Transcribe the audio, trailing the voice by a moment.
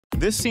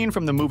This scene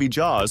from the movie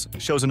Jaws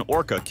shows an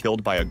orca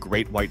killed by a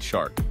great white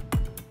shark.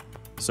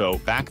 So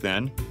back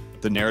then,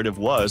 the narrative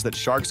was that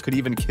sharks could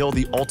even kill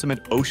the ultimate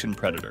ocean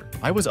predator.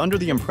 I was under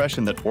the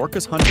impression that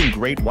orcas hunting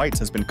great whites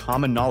has been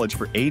common knowledge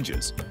for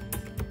ages.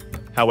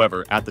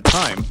 However, at the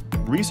time,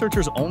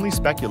 researchers only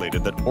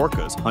speculated that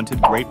orcas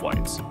hunted great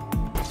whites.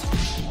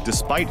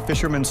 Despite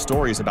fishermen's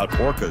stories about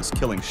orcas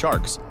killing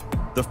sharks,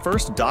 the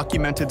first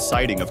documented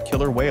sighting of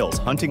killer whales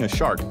hunting a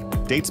shark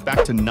dates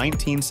back to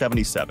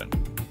 1977,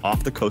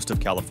 off the coast of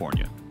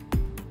California.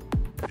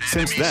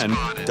 Since then,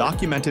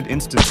 documented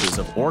instances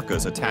of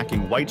orcas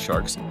attacking white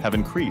sharks have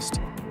increased,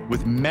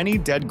 with many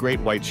dead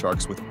great white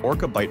sharks with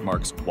orca bite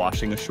marks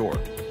washing ashore.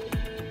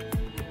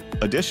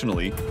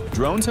 Additionally,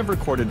 drones have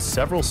recorded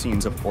several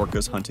scenes of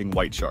orcas hunting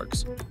white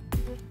sharks.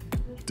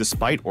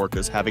 Despite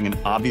orcas having an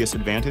obvious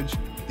advantage,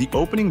 the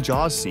opening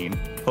Jaws scene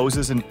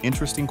poses an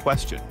interesting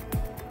question.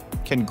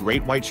 Can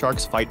great white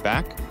sharks fight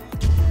back?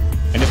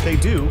 And if they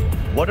do,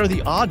 what are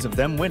the odds of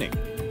them winning?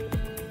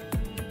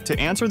 To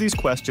answer these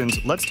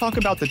questions, let's talk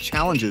about the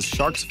challenges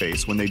sharks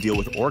face when they deal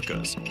with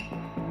orcas.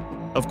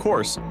 Of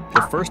course,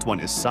 the first one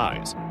is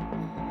size.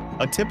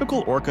 A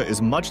typical orca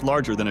is much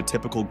larger than a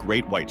typical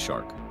great white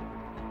shark.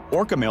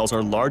 Orca males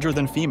are larger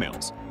than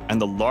females, and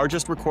the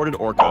largest recorded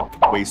orca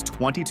weighs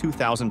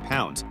 22,000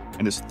 pounds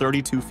and is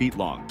 32 feet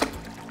long.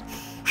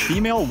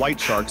 Female white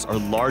sharks are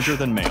larger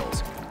than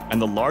males, and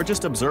the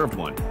largest observed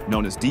one,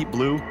 known as deep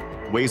blue,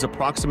 weighs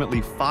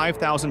approximately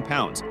 5,000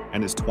 pounds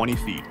and is 20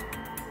 feet.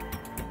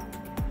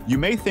 You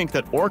may think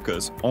that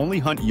orcas only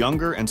hunt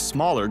younger and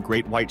smaller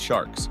great white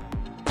sharks.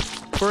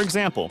 For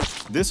example,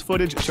 this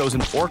footage shows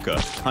an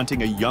orca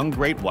hunting a young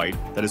great white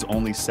that is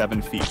only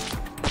 7 feet.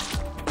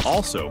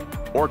 Also,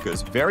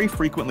 orcas very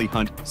frequently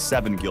hunt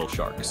 7-gill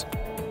sharks.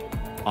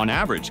 On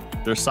average,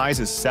 their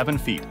size is 7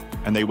 feet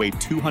and they weigh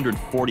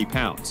 240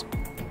 pounds.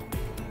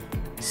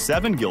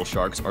 7-gill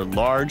sharks are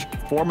large,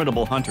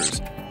 formidable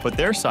hunters, but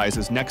their size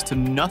is next to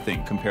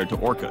nothing compared to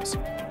orcas.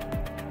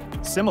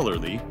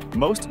 Similarly,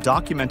 most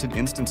documented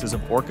instances of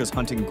orcas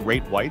hunting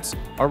great whites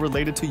are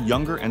related to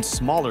younger and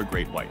smaller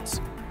great whites.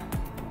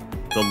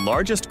 The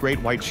largest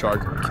great white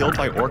shark killed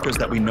by orcas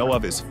that we know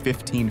of is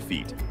 15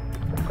 feet.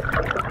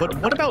 But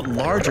what about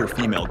larger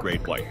female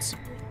great whites?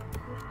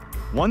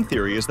 One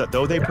theory is that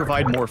though they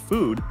provide more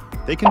food,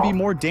 they can be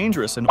more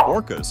dangerous and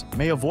orcas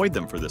may avoid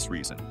them for this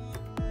reason.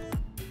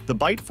 The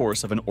bite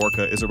force of an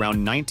orca is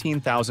around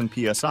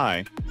 19,000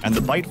 psi, and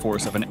the bite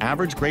force of an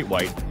average great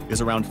white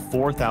is around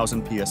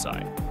 4,000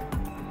 psi.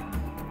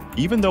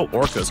 Even though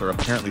orcas are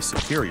apparently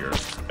superior,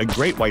 a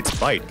great white's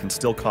bite can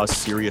still cause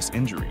serious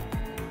injury.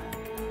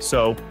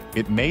 So,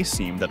 it may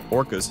seem that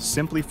orcas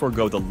simply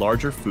forego the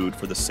larger food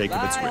for the sake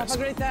of its risk. Have a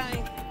great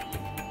time.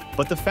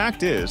 But the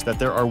fact is that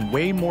there are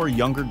way more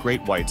younger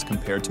great whites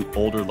compared to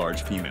older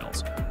large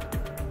females.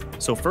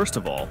 So first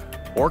of all,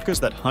 orcas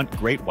that hunt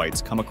great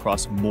whites come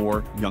across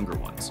more younger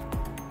ones.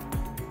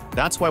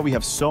 That's why we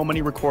have so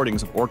many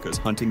recordings of orcas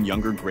hunting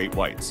younger great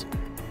whites.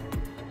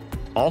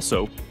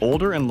 Also,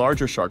 older and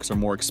larger sharks are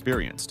more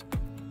experienced,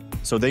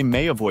 so they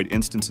may avoid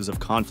instances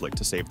of conflict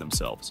to save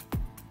themselves.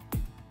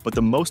 But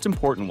the most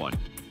important one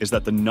is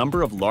that the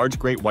number of large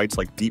great whites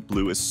like deep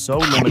blue is so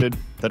limited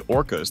that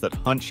orcas that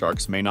hunt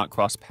sharks may not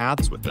cross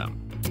paths with them.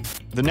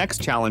 The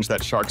next challenge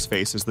that sharks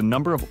face is the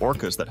number of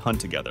orcas that hunt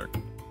together.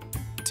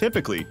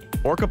 Typically,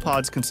 orca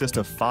pods consist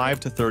of 5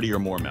 to 30 or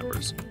more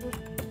members.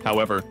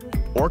 However,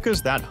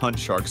 orcas that hunt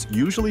sharks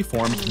usually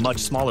form much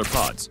smaller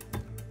pods.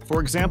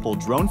 For example,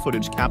 drone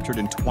footage captured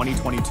in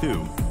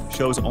 2022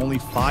 shows only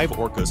 5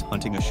 orcas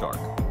hunting a shark.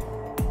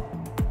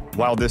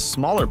 While this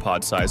smaller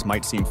pod size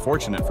might seem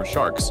fortunate for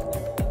sharks,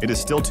 it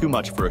is still too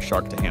much for a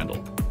shark to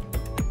handle.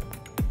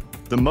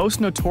 The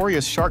most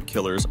notorious shark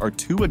killers are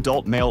 2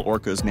 adult male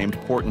orcas named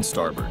Port and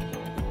Starboard.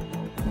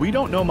 We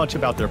don't know much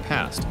about their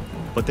past,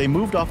 but they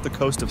moved off the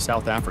coast of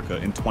South Africa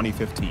in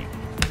 2015.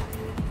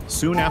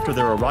 Soon after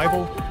their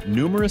arrival,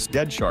 numerous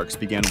dead sharks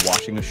began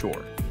washing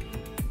ashore.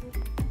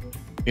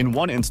 In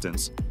one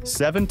instance,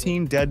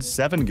 17 dead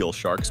 7-gill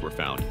sharks were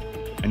found,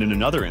 and in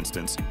another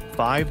instance,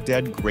 5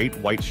 dead great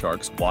white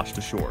sharks washed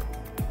ashore.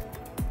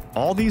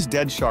 All these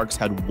dead sharks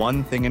had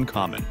one thing in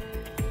common.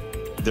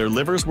 Their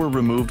livers were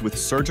removed with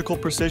surgical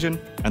precision,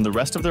 and the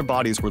rest of their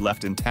bodies were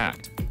left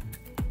intact.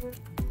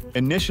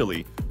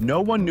 Initially,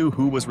 no one knew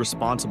who was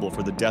responsible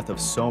for the death of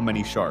so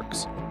many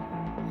sharks.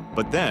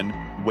 But then,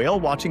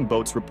 whale-watching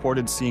boats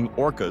reported seeing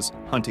orcas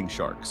hunting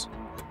sharks.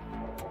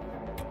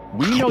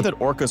 We know that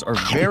orcas are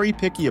very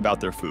picky about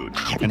their food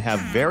and have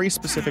very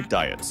specific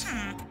diets.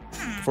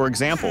 For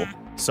example,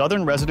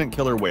 southern resident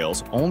killer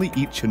whales only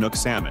eat Chinook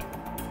salmon,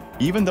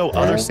 even though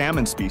other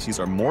salmon species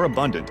are more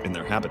abundant in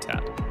their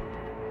habitat.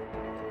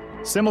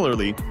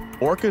 Similarly,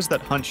 orcas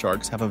that hunt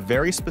sharks have a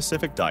very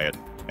specific diet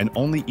and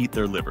only eat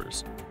their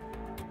livers.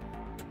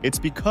 It's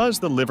because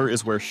the liver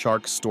is where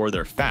sharks store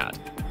their fat,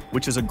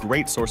 which is a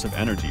great source of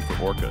energy for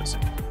orcas.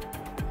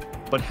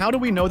 But how do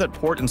we know that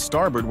Port and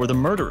Starboard were the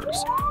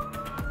murderers?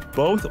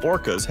 Both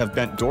orcas have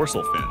bent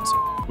dorsal fins,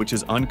 which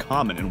is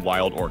uncommon in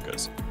wild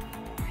orcas.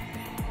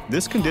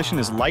 This condition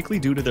is likely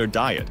due to their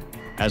diet,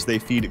 as they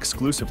feed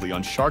exclusively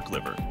on shark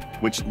liver,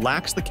 which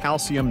lacks the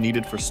calcium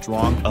needed for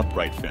strong,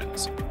 upright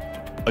fins.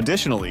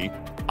 Additionally,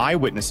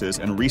 eyewitnesses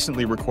and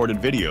recently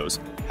recorded videos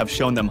have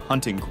shown them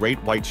hunting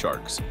great white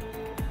sharks.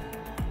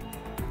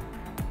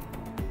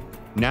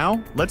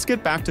 Now, let's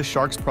get back to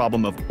sharks'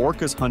 problem of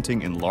orcas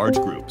hunting in large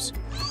groups.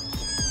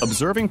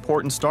 Observing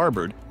port and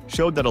starboard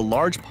showed that a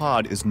large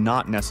pod is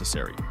not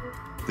necessary.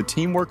 The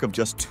teamwork of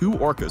just 2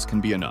 orcas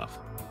can be enough.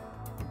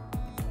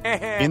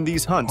 In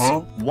these hunts,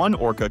 one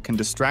orca can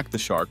distract the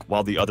shark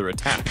while the other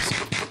attacks.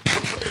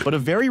 But a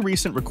very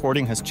recent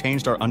recording has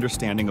changed our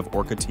understanding of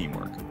orca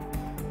teamwork.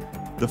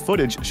 The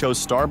footage shows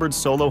starboard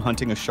solo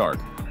hunting a shark,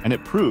 and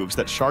it proves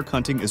that shark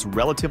hunting is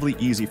relatively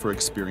easy for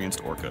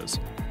experienced orcas.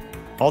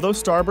 Although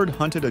starboard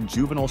hunted a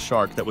juvenile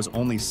shark that was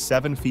only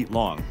 7 feet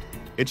long,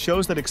 it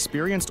shows that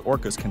experienced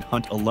orcas can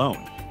hunt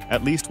alone,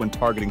 at least when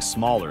targeting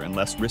smaller and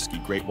less risky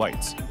great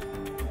whites.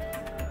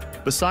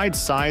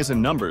 Besides size and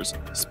numbers,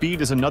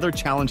 speed is another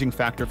challenging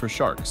factor for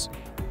sharks.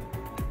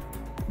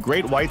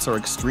 Great whites are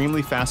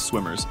extremely fast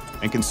swimmers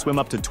and can swim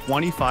up to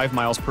 25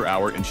 miles per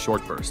hour in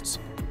short bursts.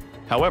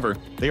 However,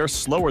 they are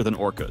slower than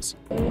orcas,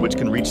 which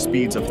can reach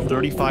speeds of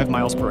 35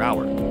 miles per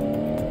hour.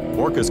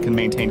 Orcas can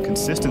maintain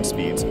consistent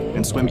speeds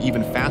and swim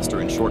even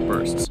faster in short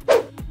bursts.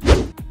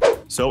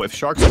 So if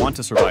sharks want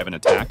to survive an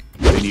attack,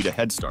 they need a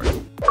head start.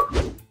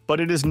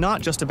 But it is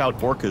not just about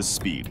orcas'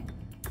 speed.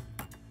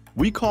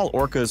 We call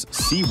orcas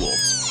sea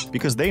wolves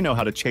because they know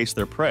how to chase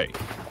their prey.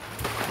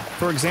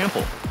 For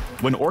example,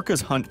 when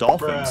orcas hunt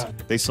dolphins,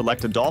 they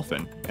select a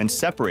dolphin and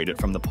separate it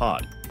from the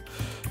pod.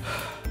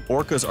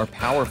 Orcas are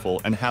powerful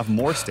and have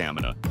more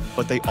stamina,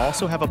 but they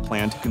also have a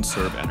plan to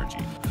conserve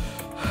energy.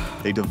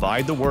 They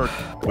divide the work,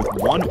 with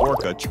one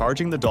orca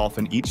charging the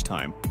dolphin each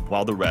time,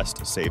 while the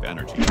rest save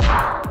energy.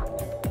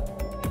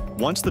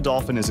 Once the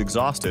dolphin is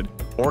exhausted,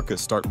 orcas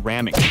start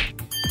ramming it.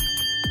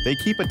 They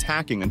keep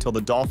attacking until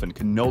the dolphin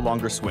can no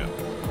longer swim.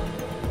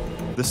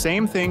 The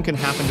same thing can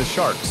happen to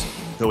sharks,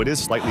 though it is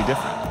slightly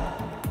different.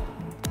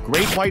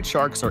 Great white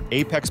sharks are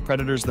apex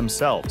predators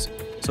themselves,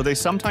 so they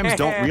sometimes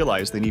don't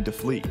realize they need to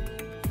flee.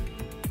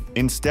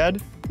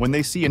 Instead, when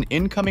they see an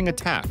incoming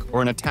attack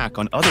or an attack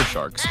on other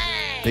sharks,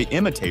 they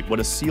imitate what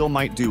a seal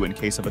might do in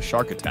case of a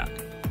shark attack.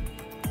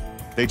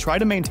 They try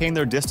to maintain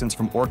their distance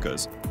from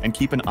orcas and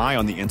keep an eye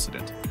on the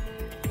incident.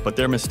 But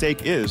their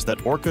mistake is that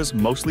orcas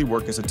mostly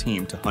work as a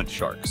team to hunt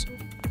sharks.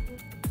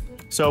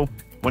 So,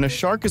 when a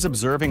shark is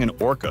observing an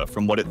orca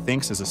from what it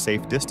thinks is a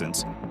safe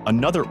distance,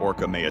 another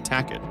orca may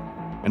attack it,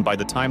 and by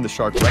the time the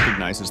shark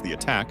recognizes the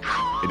attack,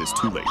 it is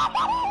too late.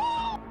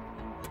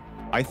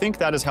 I think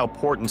that is how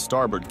port and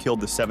starboard killed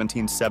the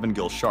 17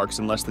 7-gill sharks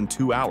in less than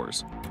 2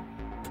 hours.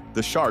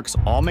 The sharks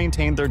all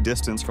maintained their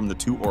distance from the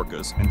 2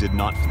 orcas and did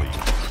not flee.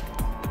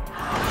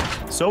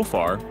 So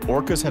far,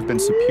 orcas have been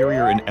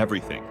superior in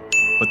everything,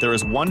 but there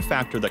is one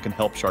factor that can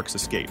help sharks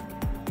escape.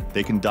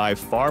 They can dive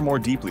far more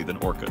deeply than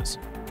orcas.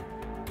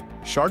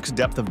 Sharks'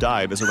 depth of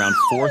dive is around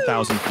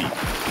 4,000 feet,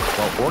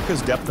 while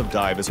orcas' depth of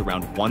dive is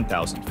around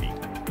 1,000 feet.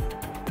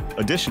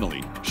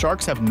 Additionally,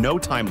 sharks have no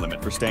time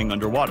limit for staying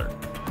underwater,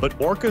 but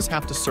orcas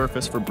have to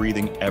surface for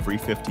breathing every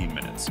 15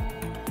 minutes.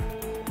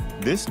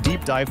 This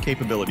deep dive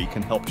capability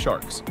can help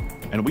sharks,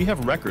 and we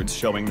have records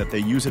showing that they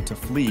use it to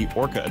flee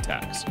orca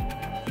attacks.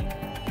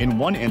 In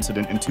one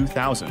incident in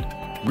 2000,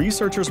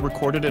 researchers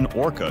recorded an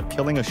orca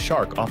killing a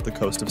shark off the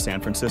coast of San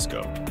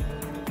Francisco.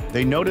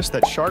 They noticed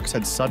that sharks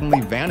had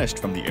suddenly vanished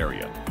from the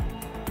area,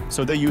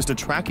 so they used a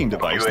tracking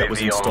device that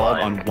was installed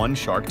on one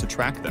shark to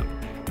track them.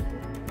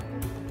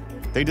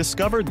 They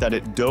discovered that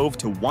it dove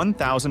to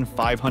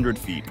 1,500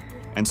 feet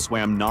and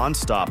swam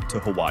non-stop to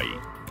Hawaii.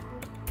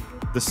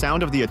 The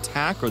sound of the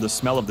attack or the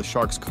smell of the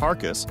shark's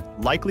carcass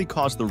likely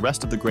caused the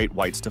rest of the great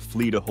whites to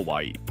flee to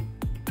Hawaii.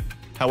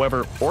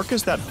 However,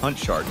 orcas that hunt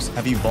sharks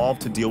have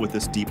evolved to deal with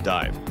this deep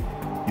dive.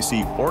 You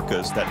see,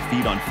 orcas that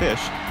feed on fish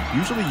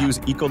usually use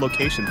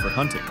echolocation for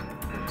hunting,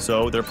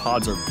 so their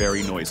pods are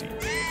very noisy.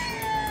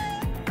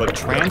 But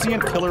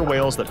transient killer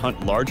whales that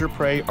hunt larger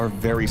prey are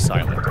very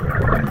silent.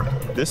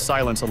 This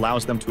silence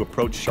allows them to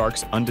approach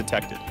sharks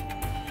undetected.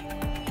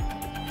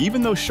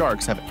 Even though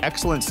sharks have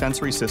excellent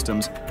sensory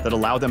systems that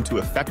allow them to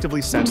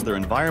effectively sense their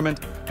environment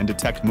and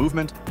detect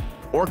movement,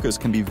 orcas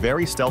can be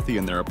very stealthy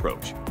in their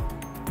approach.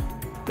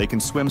 They can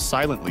swim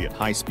silently at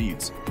high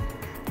speeds.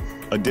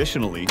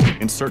 Additionally,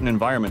 in certain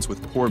environments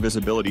with poor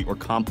visibility or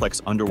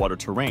complex underwater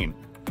terrain,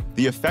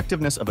 the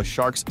effectiveness of a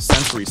shark's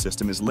sensory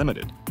system is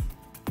limited.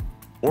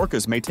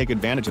 Orcas may take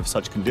advantage of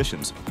such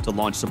conditions to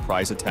launch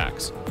surprise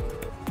attacks.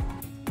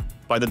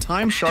 By the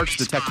time sharks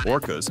detect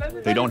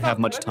orcas, they don't have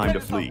much time to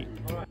flee.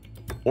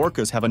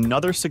 Orcas have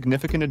another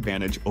significant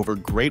advantage over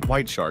great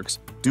white sharks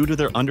due to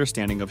their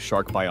understanding of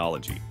shark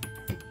biology.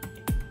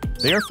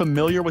 They are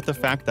familiar with the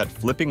fact that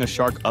flipping a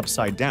shark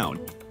upside down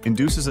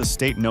induces a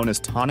state known as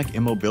tonic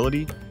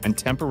immobility and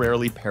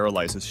temporarily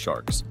paralyzes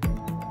sharks.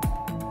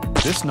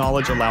 This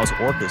knowledge allows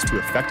orcas to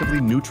effectively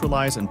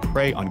neutralize and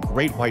prey on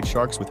great white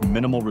sharks with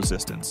minimal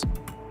resistance.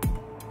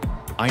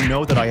 I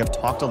know that I have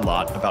talked a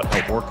lot about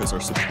how orcas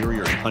are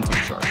superior in hunting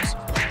sharks,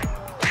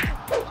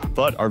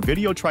 But our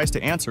video tries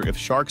to answer if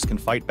sharks can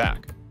fight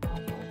back.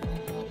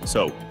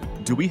 So,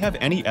 do we have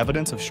any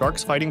evidence of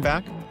sharks fighting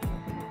back?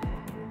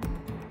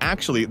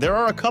 Actually, there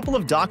are a couple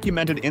of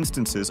documented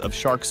instances of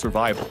shark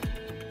survival.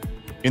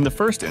 In the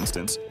first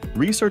instance,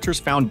 researchers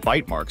found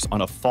bite marks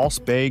on a false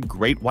bay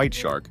great white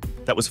shark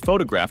that was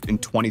photographed in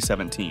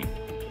 2017.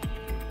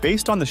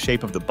 Based on the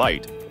shape of the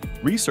bite,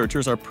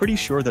 researchers are pretty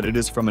sure that it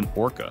is from an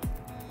orca.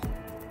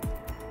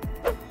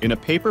 In a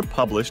paper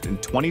published in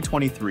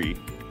 2023,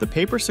 the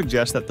paper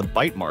suggests that the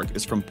bite mark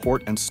is from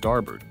port and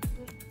starboard.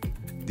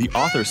 The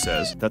author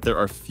says that there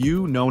are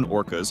few known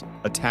orcas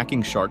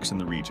attacking sharks in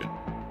the region.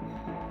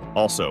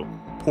 Also,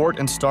 port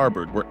and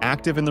starboard were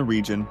active in the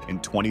region in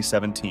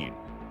 2017,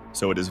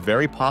 so it is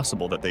very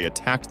possible that they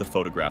attacked the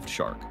photographed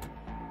shark.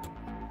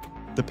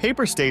 The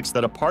paper states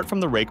that apart from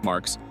the rake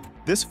marks,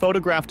 this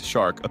photographed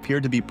shark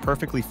appeared to be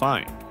perfectly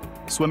fine,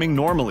 swimming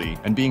normally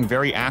and being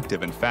very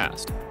active and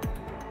fast.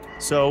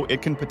 So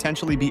it can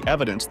potentially be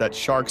evidence that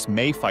sharks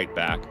may fight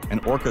back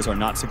and orcas are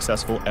not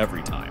successful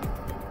every time.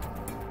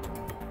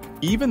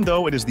 Even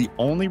though it is the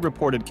only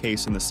reported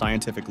case in the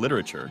scientific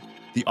literature,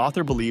 the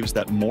author believes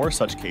that more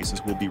such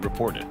cases will be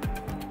reported.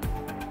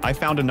 I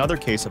found another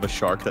case of a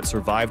shark that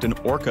survived an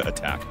orca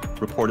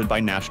attack reported by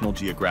National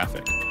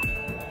Geographic.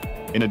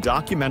 In a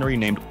documentary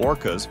named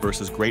Orcas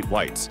versus Great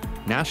Whites,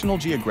 National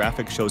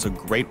Geographic shows a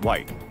great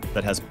white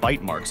that has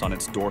bite marks on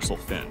its dorsal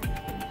fin.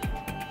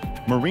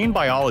 Marine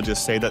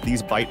biologists say that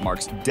these bite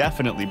marks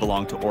definitely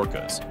belong to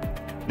orcas.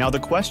 Now the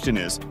question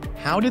is,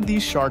 how did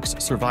these sharks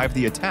survive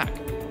the attack?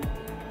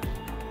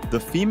 The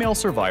female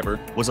survivor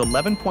was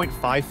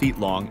 11.5 feet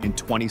long in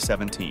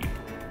 2017.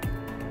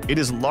 It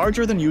is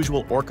larger than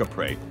usual orca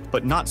prey,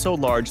 but not so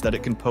large that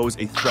it can pose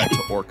a threat to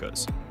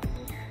orcas.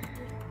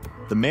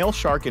 The male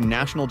shark in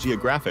National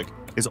Geographic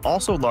is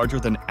also larger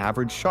than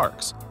average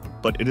sharks,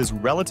 but it is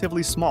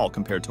relatively small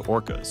compared to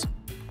orcas.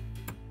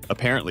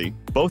 Apparently,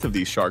 both of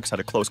these sharks had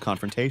a close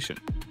confrontation.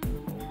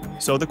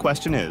 So the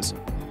question is,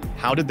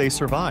 how did they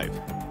survive?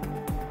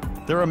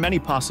 There are many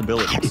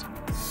possibilities.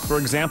 For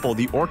example,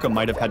 the orca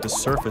might have had to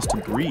surface to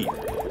breathe,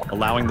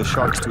 allowing the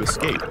sharks to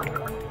escape.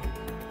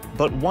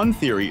 But one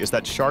theory is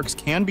that sharks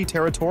can be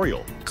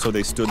territorial, so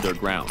they stood their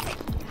ground.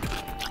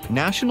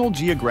 National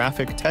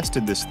Geographic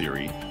tested this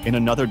theory in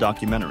another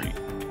documentary.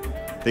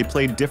 They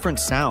played different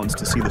sounds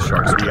to see the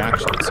sharks'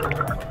 reactions.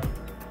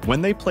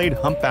 When they played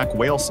humpback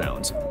whale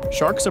sounds,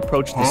 sharks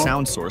approached the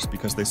sound source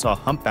because they saw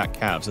humpback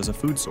calves as a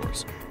food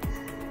source.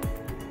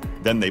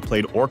 Then they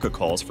played orca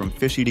calls from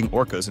fish-eating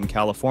orcas in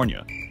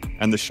California,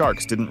 and the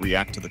sharks didn't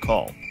react to the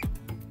call.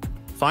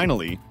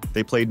 Finally,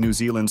 they played New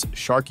Zealand's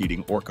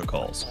shark-eating orca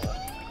calls.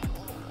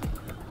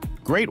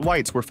 Great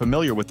whites were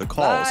familiar with the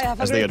calls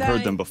as they had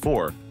heard them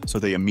before, so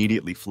they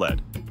immediately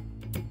fled.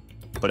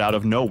 But out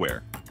of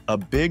nowhere, a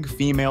big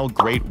female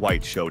great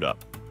white showed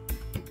up.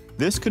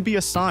 This could be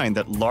a sign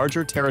that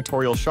larger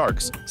territorial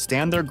sharks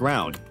stand their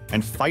ground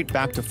and fight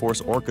back to force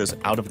orcas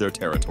out of their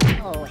territory.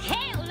 Oh,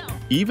 hell no!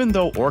 Even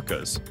though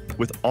orcas,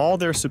 with all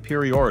their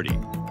superiority,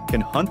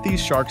 can hunt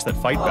these sharks that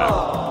fight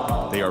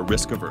back, they are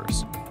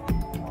risk-averse.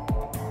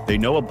 They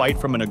know a bite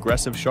from an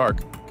aggressive shark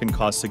can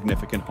cause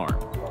significant harm.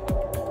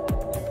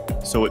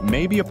 So it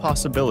may be a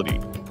possibility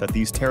that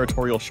these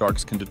territorial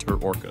sharks can deter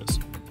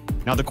orcas.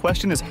 Now the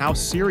question is how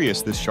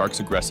serious this shark's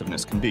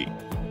aggressiveness can be.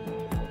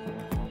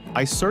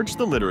 I searched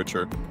the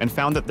literature and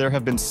found that there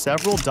have been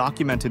several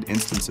documented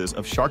instances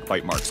of shark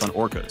bite marks on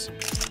orcas.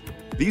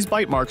 These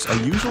bite marks are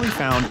usually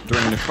found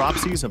during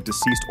necropsies of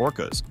deceased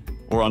orcas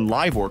or on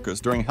live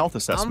orcas during health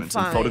assessments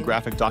and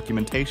photographic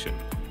documentation.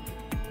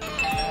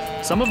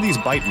 Some of these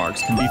bite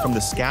marks can be from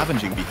the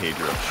scavenging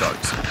behavior of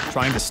sharks,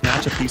 trying to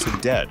snatch a piece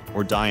of dead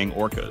or dying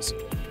orcas.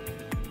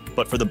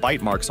 But for the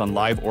bite marks on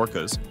live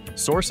orcas,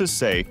 sources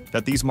say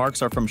that these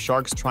marks are from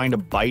sharks trying to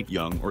bite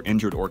young or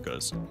injured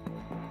orcas.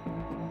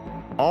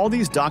 All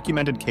these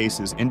documented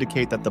cases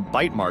indicate that the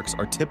bite marks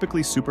are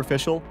typically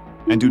superficial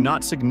and do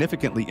not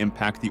significantly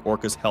impact the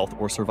orca's health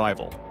or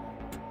survival.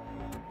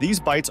 These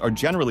bites are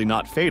generally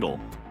not fatal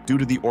due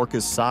to the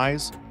orca's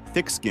size,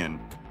 thick skin,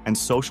 and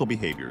social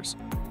behaviors,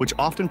 which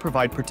often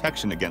provide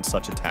protection against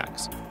such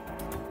attacks.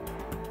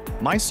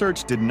 My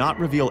search did not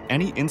reveal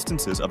any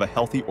instances of a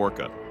healthy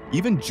orca,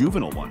 even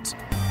juvenile ones,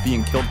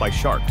 being killed by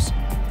sharks.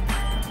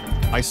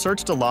 I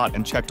searched a lot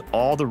and checked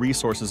all the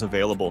resources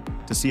available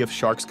to see if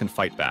sharks can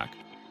fight back,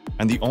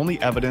 and the only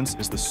evidence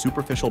is the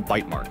superficial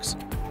bite marks,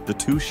 the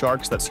two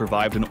sharks that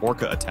survived an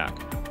orca attack,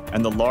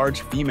 and the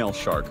large female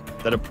shark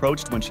that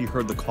approached when she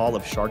heard the call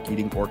of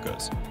shark-eating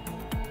orcas.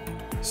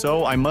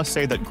 So I must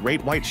say that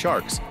great white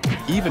sharks,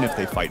 even if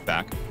they fight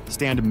back,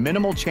 stand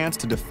minimal chance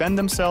to defend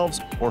themselves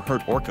or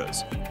hurt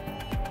orcas.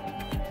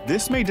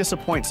 This may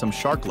disappoint some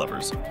shark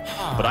lovers,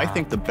 but I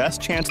think the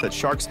best chance that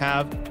sharks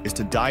have is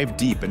to dive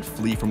deep and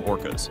flee from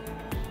orcas.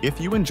 If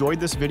you enjoyed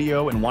this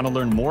video and want to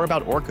learn more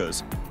about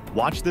orcas,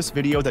 watch this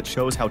video that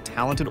shows how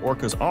talented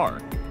orcas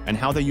are and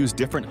how they use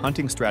different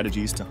hunting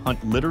strategies to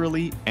hunt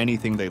literally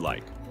anything they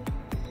like.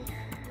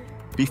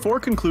 Before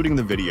concluding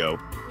the video,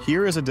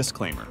 here is a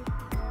disclaimer.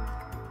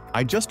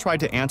 I just tried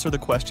to answer the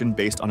question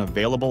based on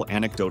available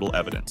anecdotal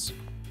evidence.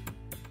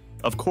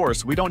 Of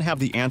course, we don't have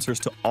the answers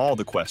to all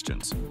the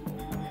questions.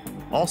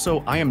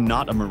 Also, I am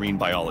not a marine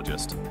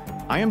biologist.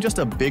 I am just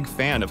a big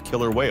fan of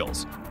killer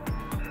whales.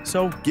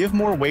 So give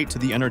more weight to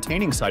the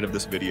entertaining side of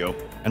this video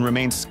and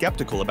remain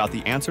skeptical about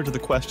the answer to the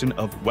question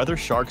of whether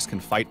sharks can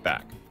fight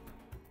back.